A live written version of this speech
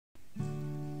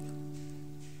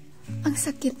Ang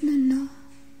sakit nun, no?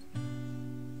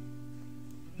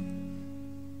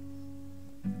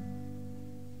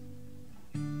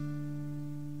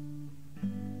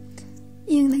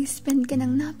 Yung nag-spend ka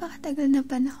ng napakatagal na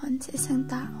panahon sa isang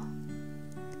tao.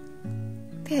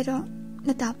 Pero,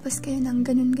 natapos kayo ng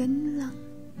ganun-ganun lang.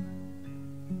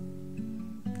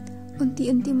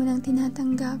 Unti-unti mo nang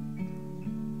tinatanggap.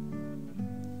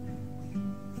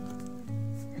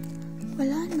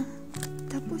 Wala na.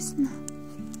 Tapos na.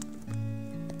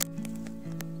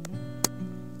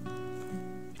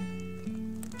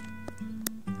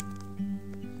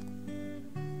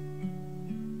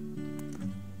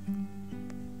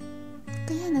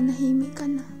 Kaya nanahimik ka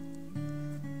na.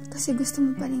 Kasi gusto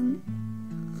mo pa rin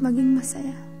maging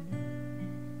masaya.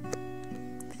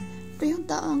 Pero yung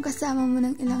tao ang kasama mo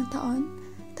ng ilang taon,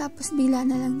 tapos bigla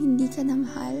na lang hindi ka na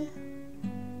mahal.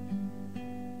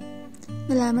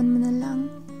 Nalaman mo na lang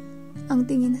ang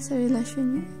tingin na sa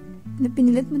relasyon niyo na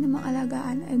pinilit mo na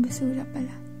maalagaan ay basura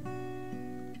pala.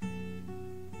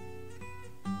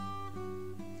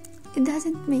 It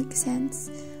doesn't make sense.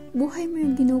 Buhay mo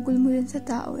yung ginugol mo rin sa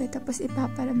tao tapos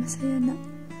ipaparama sa'yo na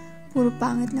puro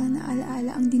pangit lang na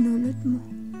alaala ang dinulot mo.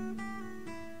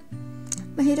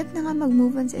 Mahirap na nga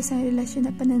mag-move on sa isang relasyon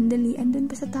na panandalian dun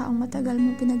pa sa taong matagal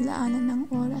mo pinaglaanan ng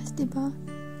oras, diba?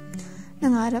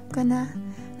 Nangarap ka na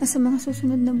sa mga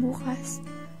susunod na bukas,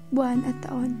 buwan at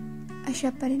taon, ay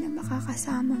siya pa rin ang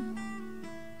makakasama mo.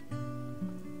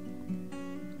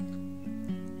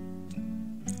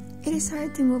 It is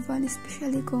hard to move on,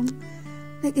 especially kung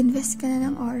nag-invest ka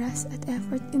na ng oras at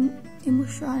effort,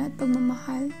 emosyon at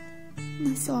pagmamahal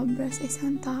na sobra sa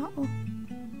isang tao.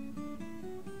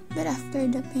 But after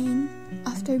the pain,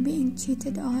 after being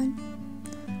cheated on,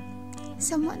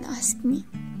 someone asked me,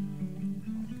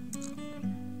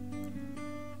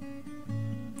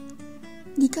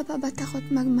 di ka pa ba takot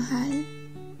magmahal?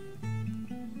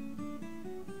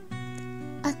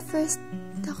 At first,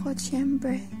 takot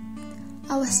syempre.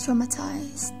 I was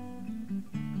traumatized.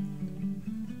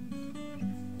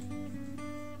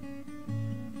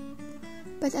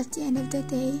 But at the end of the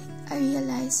day, I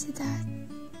realized that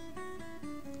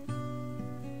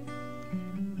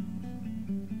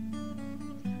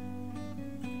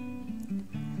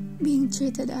being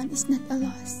cheated on is not a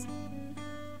loss.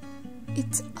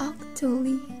 It's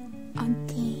actually a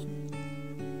gain.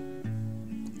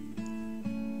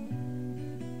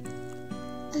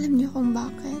 Alam niyo kung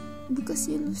bakit? Because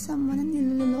you lose someone na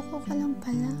niloloko ka lang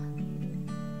pala.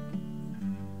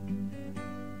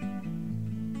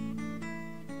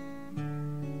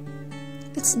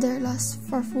 It's their loss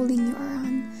for fooling you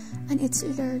around, and it's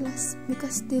their loss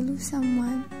because they lose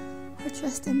someone who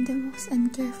trusts them the most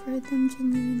and care for them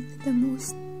genuinely the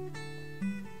most.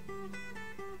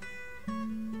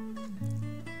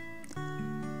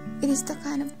 It is the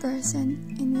kind of person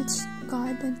in which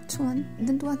God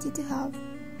don't want you to have.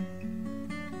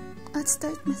 At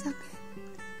start masakit,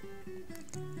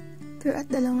 pero at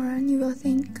the long run, you will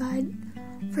thank God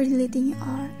for deleting you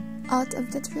out of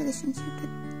that relationship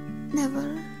that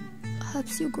never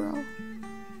helps you grow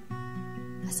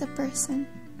as a person.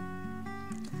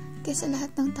 Kaya sa lahat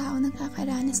ng tao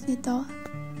nakakaranas nito,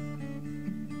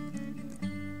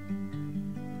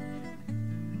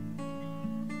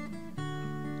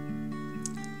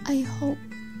 I hope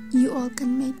you all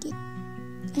can make it.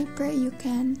 I pray you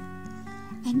can.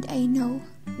 And I know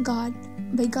God,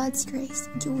 by God's grace,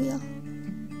 you will.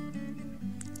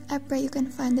 I pray you can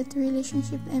find that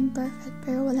relationship imperfect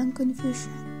pero walang confusion.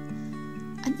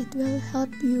 And it will help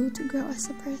you to grow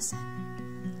as a person.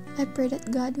 I pray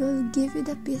that God will give you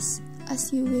the peace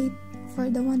as you wait for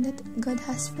the one that God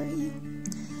has for you.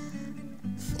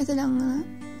 Ito lang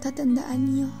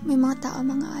tatandaan niyo, may mga tao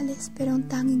mga alis, pero ang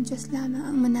tanging Diyos lamang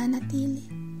ang mananatili.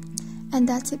 And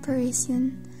that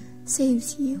separation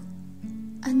saves you.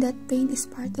 And that pain is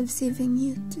part of saving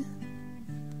you too.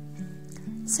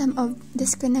 Some of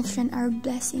disconnection are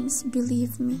blessings,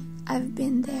 believe me, I've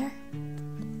been there.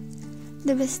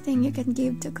 The best thing you can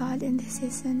give to God in this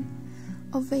season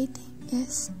of waiting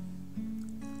is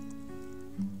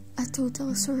a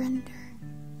total surrender.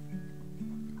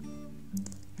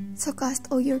 So cast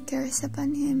all your cares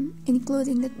upon Him,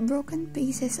 including that broken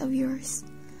pieces of yours,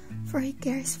 for He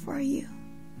cares for you.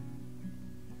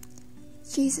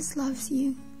 Jesus loves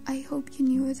you. I hope you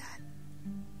knew that.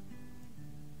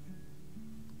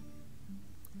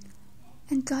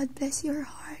 And God bless your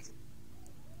heart.